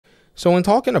So when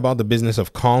talking about the business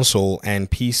of console and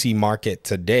PC market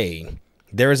today,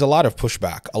 there is a lot of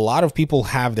pushback. A lot of people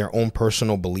have their own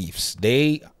personal beliefs.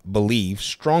 They believe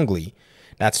strongly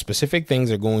that specific things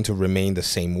are going to remain the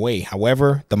same way.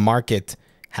 However, the market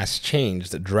has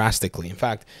changed drastically. In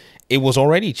fact, it was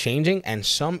already changing, and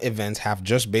some events have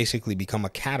just basically become a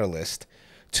catalyst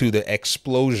to the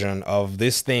explosion of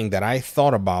this thing that I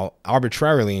thought about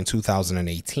arbitrarily in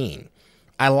 2018.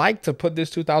 I like to put this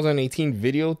 2018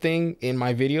 video thing in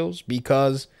my videos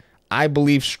because I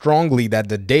believe strongly that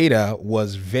the data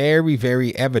was very,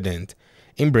 very evident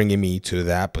in bringing me to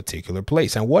that particular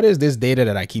place. And what is this data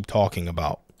that I keep talking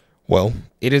about? Well,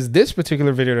 it is this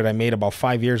particular video that I made about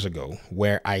 5 years ago,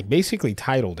 where I basically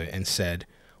titled it and said,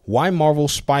 why Marvel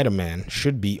Spider-Man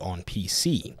should be on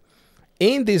PC.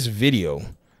 In this video,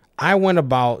 I went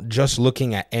about just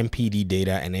looking at MPD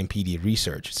data and MPD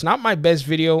research. It's not my best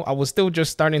video. I was still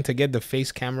just starting to get the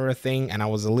face camera thing, and I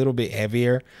was a little bit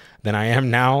heavier than I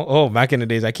am now. Oh, back in the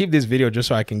days, I keep this video just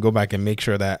so I can go back and make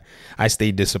sure that I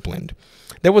stay disciplined.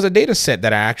 There was a data set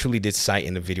that I actually did cite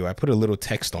in the video. I put a little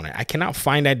text on it. I cannot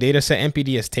find that data set.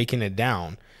 MPD has taken it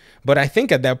down. But I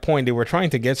think at that point, they were trying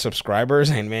to get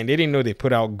subscribers, and man, they didn't know they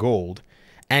put out gold.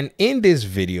 And in this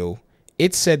video,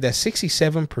 it said that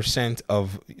 67%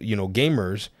 of,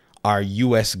 gamers are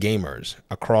US gamers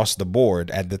across the board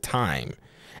at the time.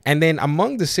 And then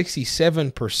among the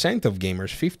 67% of gamers,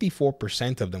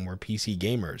 54% of them were PC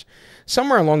gamers.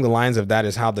 Somewhere along the lines of that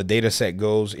is how the data set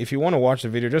goes. If you want to watch the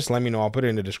video, just let me know. I'll put it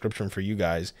in the description for you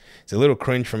guys. It's a little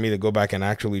cringe for me to go back and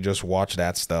actually just watch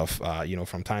that stuff,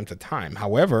 from time to time.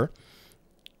 However,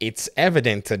 it's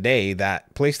evident today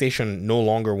that PlayStation no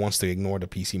longer wants to ignore the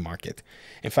PC market.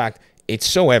 In fact, it's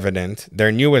so evident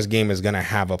their newest game is going to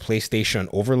have a PlayStation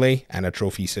overlay and a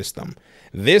trophy system.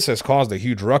 This has caused a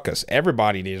huge ruckus.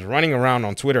 Everybody is running around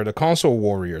on Twitter, the console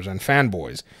warriors and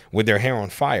fanboys, with their hair on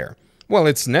fire. Well,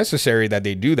 it's necessary that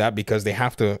they do that because they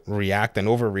have to react and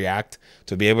overreact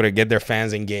to be able to get their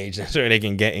fans engaged so they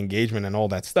can get engagement and all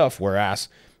that stuff. Whereas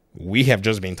we have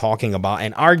just been talking about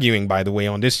and arguing, by the way,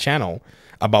 on this channel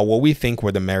about what we think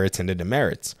were the merits and the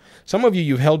demerits. Some of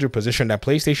you've held your position that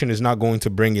PlayStation is not going to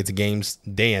bring its games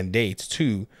day and date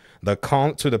to the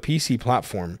PC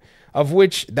platform, of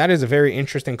which that is a very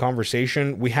interesting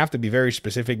conversation. We have to be very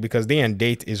specific because day and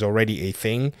date is already a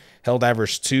thing.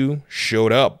 Helldivers 2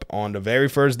 showed up on the very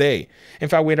first day. In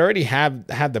fact, we'd already had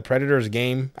the Predators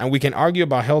game, and we can argue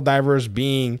about Helldivers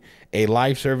being a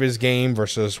live service game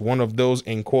versus one of those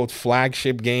in quote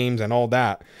flagship games and all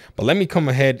that. But let me come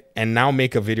ahead and now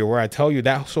make a video where I tell you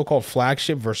that so-called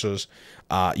flagship versus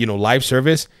live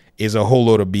service is a whole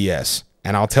load of BS,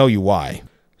 and I'll tell you why.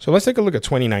 So let's take a look at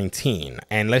 2019,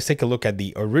 and let's take a look at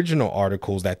the original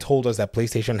articles that told us that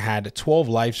PlayStation had 12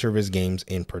 live service games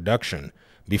in production.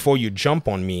 Before you jump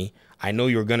on me, I know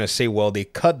you're going to say, well, they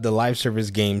cut the live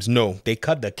service games. No, they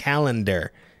cut the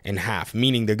calendar in half,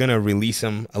 meaning they're going to release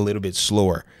them a little bit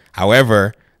slower.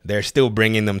 However, they're still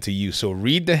bringing them to you. So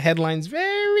read the headlines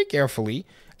very carefully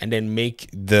and then make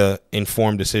the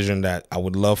informed decision that I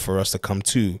would love for us to come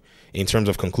to in terms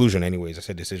of conclusion. Anyways, I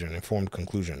said decision, informed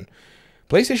conclusion.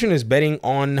 PlayStation is betting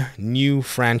on new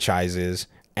franchises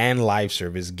and live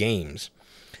service games.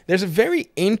 There's a very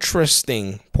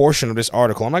interesting portion of this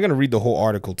article. I'm not going to read the whole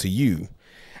article to you.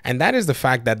 And that is the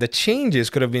fact that the changes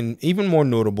could have been even more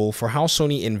notable for how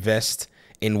Sony invests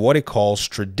in what it calls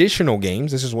traditional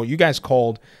games. This is what you guys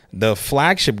called the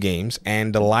flagship games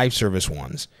and the live service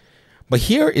ones. But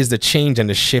here is the change and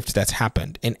the shift that's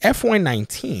happened. In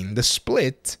FY19, the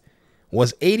split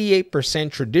was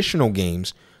 88% traditional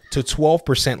games to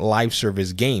 12% live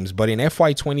service games. But in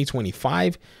FY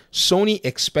 2025, Sony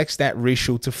expects that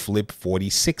ratio to flip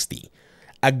 40-60.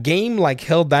 A game like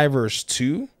Helldivers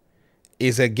 2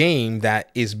 is a game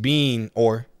that is being,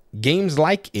 or games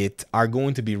like it are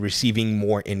going to be receiving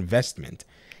more investment.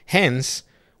 Hence,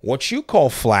 what you call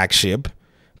flagship,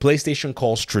 PlayStation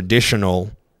calls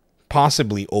traditional,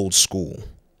 possibly old school.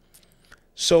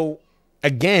 So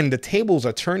again, the tables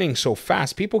are turning so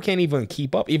fast, people can't even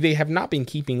keep up. If they have not been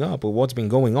keeping up with what's been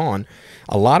going on,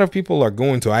 a lot of people are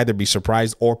going to either be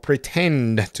surprised or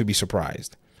pretend to be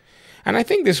surprised. And I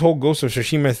think this whole Ghost of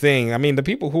Tsushima thing, I mean, the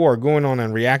people who are going on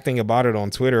and reacting about it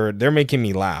on Twitter, they're making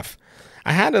me laugh.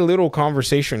 I had a little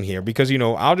conversation here because,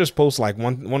 I'll just post like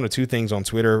one or two things on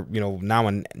Twitter, now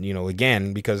and,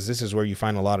 again, because this is where you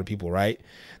find a lot of people, right,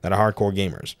 that are hardcore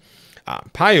gamers.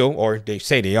 Payo, or they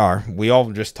say they are, we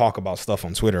all just talk about stuff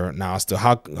on Twitter now as to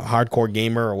how hardcore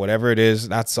gamer or whatever it is,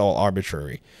 that's all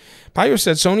arbitrary. Payo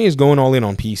said Sony is going all in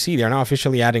on PC. They are now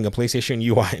officially adding a PlayStation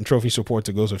UI and trophy support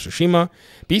to Ghost of Tsushima.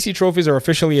 PC trophies are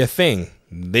officially a thing.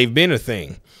 They've been a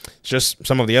thing. It's just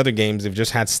some of the other games, they've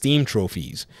just had Steam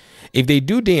trophies. If they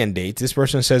do day and date, this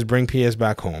person says bring PS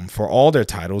back home for all their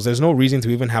titles. There's no reason to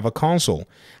even have a console.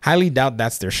 Highly doubt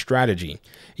that's their strategy.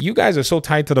 You guys are so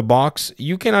tied to the box,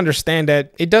 you can understand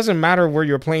that it doesn't matter where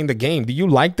you're playing the game. Do you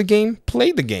like the game?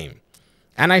 Play the game.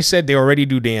 And I said they already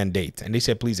do day and date. And they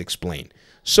said, please explain.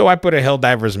 So I put a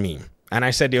Helldivers meme. And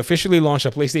I said they officially launched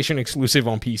a PlayStation exclusive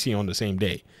on PC on the same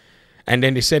day. And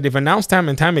then they said they've announced time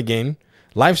and time again,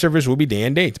 live service will be day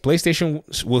and date.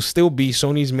 PlayStation will still be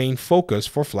Sony's main focus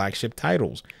for flagship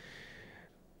titles.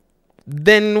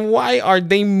 Then why are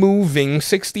they moving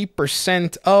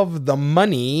 60% of the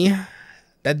money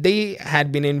that they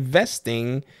had been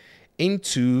investing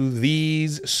into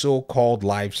these so-called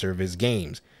live service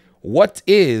games? What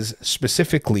is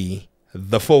specifically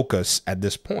the focus at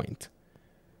this point?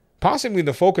 Possibly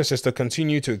the focus is to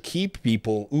continue to keep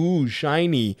people, ooh,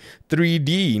 shiny,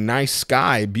 3D, nice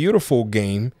sky, beautiful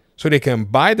game, so they can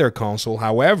buy their console.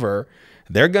 However,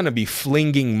 they're going to be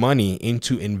flinging money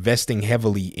into investing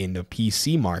heavily in the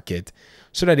PC market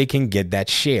so that they can get that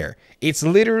share. It's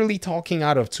literally talking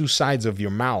out of two sides of your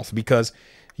mouth, because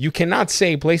you cannot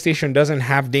say PlayStation doesn't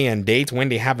have day and date when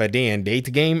they have a day and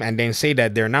date game and then say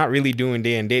that they're not really doing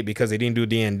day and date because they didn't do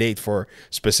day and date for a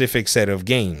specific set of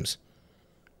games.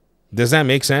 Does that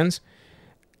make sense?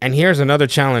 And here's another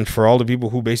challenge for all the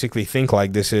people who basically think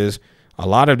like this is, a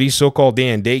lot of these so-called day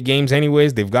and date games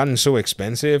anyways, they've gotten so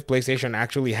expensive, PlayStation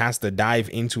actually has to dive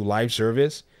into live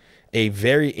service. A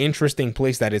very interesting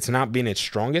place that it's not been its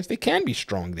strongest. It can be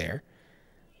strong there.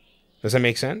 Does that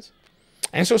make sense?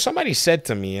 And so somebody said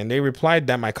to me, and they replied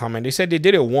that my comment, they said they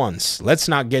did it once. Let's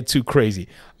not get too crazy.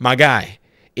 My guy,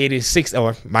 it is six,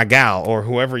 or my gal, or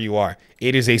whoever you are,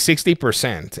 it is a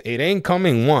 60%. It ain't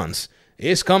coming once.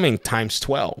 It's coming times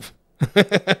 12.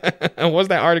 And what's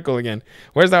that article again?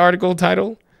 Where's the article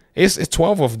title? It's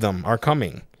 12 of them are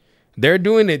coming. They're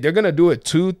doing it. They're going to do it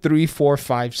 2, 3, 4,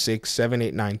 5, 6, 7,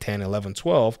 8, 9, 10, 11,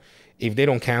 12 if they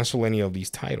don't cancel any of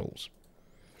these titles.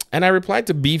 And I replied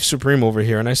to Beef Supreme over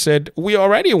here, and I said, we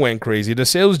already went crazy. The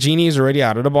sales genie is already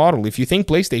out of the bottle. If you think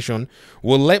PlayStation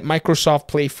will let Microsoft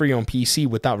play free on PC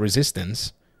without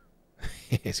resistance,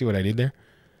 see what I did there?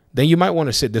 Then you might want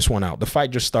to sit this one out. The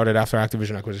fight just started after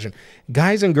Activision acquisition.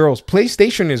 Guys and girls,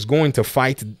 PlayStation is going to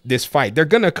fight this fight. They're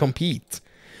going to compete.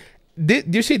 Do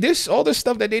you see this? All this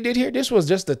stuff that they did here, this was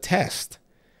just a test.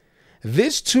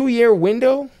 This 2-year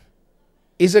window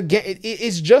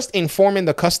is just informing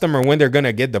the customer when they're going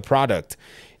to get the product.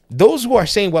 Those who are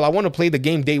saying, well, I want to play the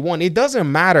game day one, it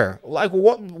doesn't matter. Like,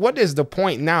 what is the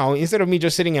point now? Instead of me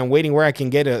just sitting and waiting where I can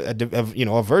get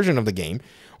a version of the game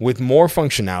with more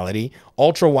functionality,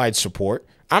 ultra-wide support,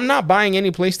 I'm not buying any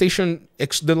PlayStation.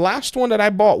 The last one that I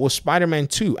bought was Spider-Man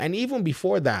 2. And even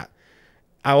before that,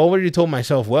 I already told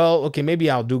myself, well, okay,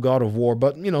 maybe I'll do God of War.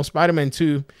 But, Spider-Man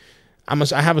 2,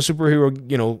 I have a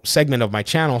superhero, segment of my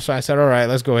channel. So I said, all right,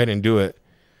 let's go ahead and do it.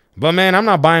 But, man, I'm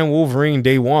not buying Wolverine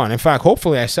day one. In fact,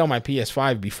 hopefully I sell my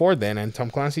PS5 before then. And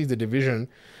Tom Clancy's The Division,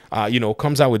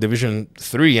 comes out with Division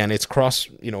 3. And it's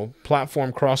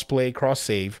platform, cross-play,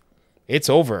 cross-save. It's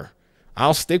over.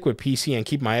 I'll stick with PC and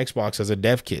keep my Xbox as a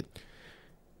dev kit.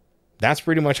 That's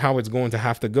pretty much how it's going to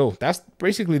have to go. That's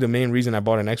basically the main reason I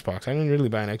bought an Xbox. I didn't really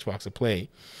buy an Xbox to play.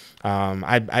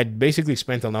 I basically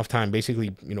spent enough time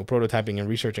prototyping and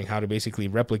researching how to basically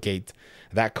replicate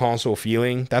that console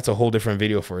feeling. That's a whole different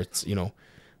video for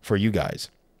for you guys.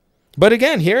 But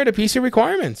again, here are the PC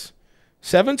requirements.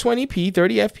 720p,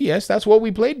 30 FPS. That's what we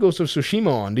played Ghost of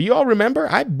Tsushima on. Do you all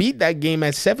remember? I beat that game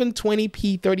at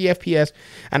 720p, 30 FPS,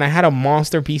 and I had a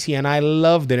monster PC, and I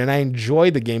loved it, and I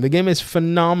enjoyed the game. The game is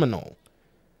phenomenal.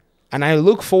 And I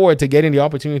look forward to getting the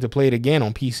opportunity to play it again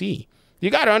on PC. You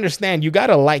got to understand, you got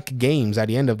to like games at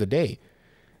the end of the day.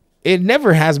 It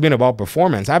never has been about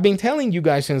performance. I've been telling you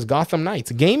guys since Gotham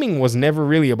Knights, gaming was never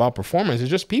really about performance.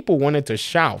 It's just people wanted to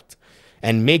shout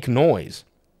and make noise.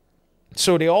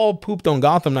 So they all pooped on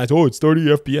Gotham Knights. Oh, it's 30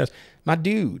 FPS. My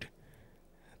dude,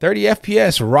 30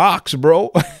 FPS rocks,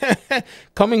 bro.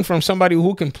 Coming from somebody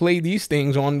who can play these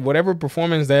things on whatever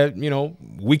performance that,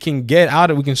 we can get out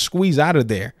of, we can squeeze out of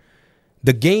there.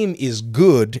 The game is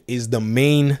good is the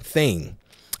main thing.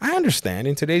 I understand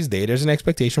in today's day, there's an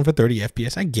expectation for 30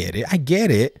 FPS. I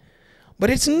get it. But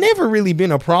it's never really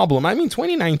been a problem. I mean,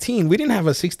 2019, we didn't have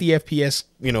a 60 FPS,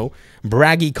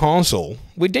 braggy console.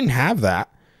 We didn't have that.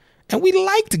 And we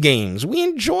liked games. We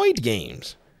enjoyed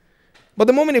games. But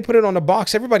the moment they put it on the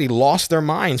box, everybody lost their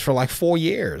minds for like 4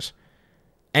 years.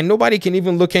 And nobody can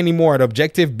even look anymore at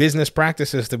objective business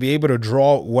practices to be able to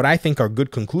draw what I think are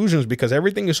good conclusions, because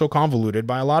everything is so convoluted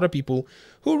by a lot of people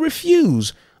who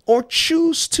refuse or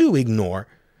choose to ignore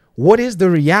What is the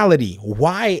reality?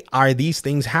 Why are these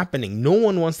things happening? No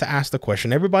one wants to ask the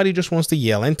question. Everybody just wants to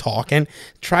yell and talk and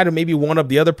try to maybe one up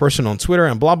the other person on Twitter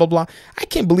and blah, blah, blah. I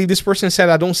can't believe this person said,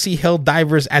 I don't see hell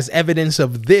divers as evidence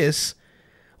of this,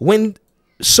 when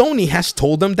Sony has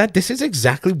told them that this is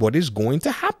exactly what is going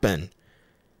to happen.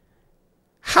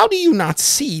 How do you not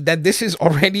see that this is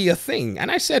already a thing? And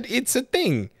I said, it's a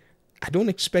thing. I don't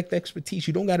expect expertise.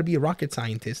 You don't got to be a rocket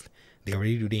scientist. They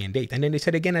already do day and date. And then they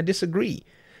said, again, I disagree,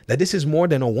 that this is more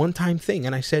than a one-time thing.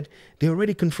 And I said, they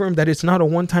already confirmed that it's not a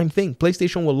one-time thing.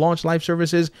 PlayStation will launch live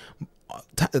service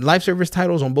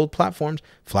titles on both platforms,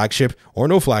 flagship or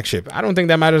no flagship. I don't think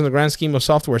that matters in the grand scheme of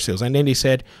software sales. And then they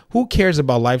said, who cares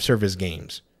about live service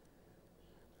games?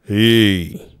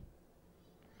 Hey,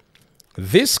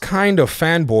 this kind of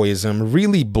fanboyism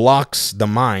really blocks the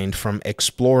mind from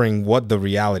exploring what the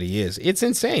reality is. It's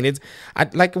insane.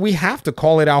 Like, we have to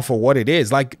call it out for what it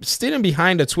is. Like, sitting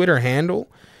behind a Twitter handle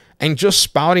and just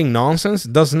spouting nonsense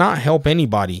does not help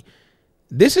anybody.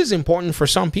 This is important for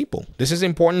some people. This is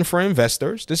important for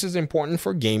investors. This is important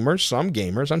for gamers,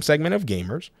 some segment of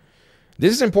gamers.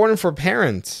 This is important for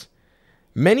parents.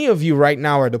 Many of you right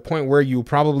now are at the point where you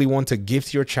probably want to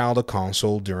gift your child a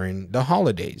console during the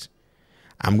holidays.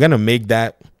 I'm going to make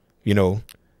that,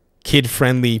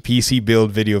 kid-friendly PC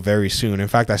build video very soon. In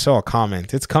fact, I saw a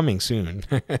comment. It's coming soon.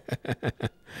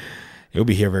 It'll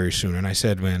be here very soon. And I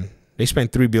said, man, they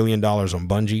spent $3 billion on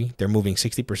Bungie. They're moving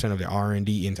 60% of their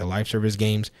R&D into live service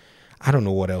games. I don't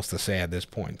know what else to say at this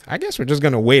point. I guess we're just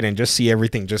going to wait and just see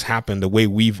everything just happen the way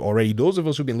we've already. Those of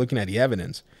us who've been looking at the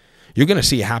evidence, you're going to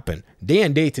see it happen. Day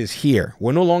and date is here.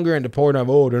 We're no longer in the point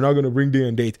of, oh, they're not going to bring day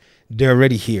and date. They're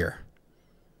already here.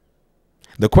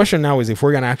 The question now is if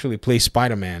we're going to actually play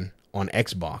Spider-Man on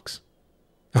Xbox.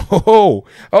 Oh,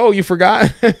 you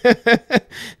forgot?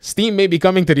 Steam may be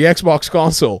coming to the Xbox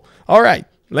console. All right,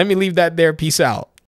 let me leave that there. Peace out.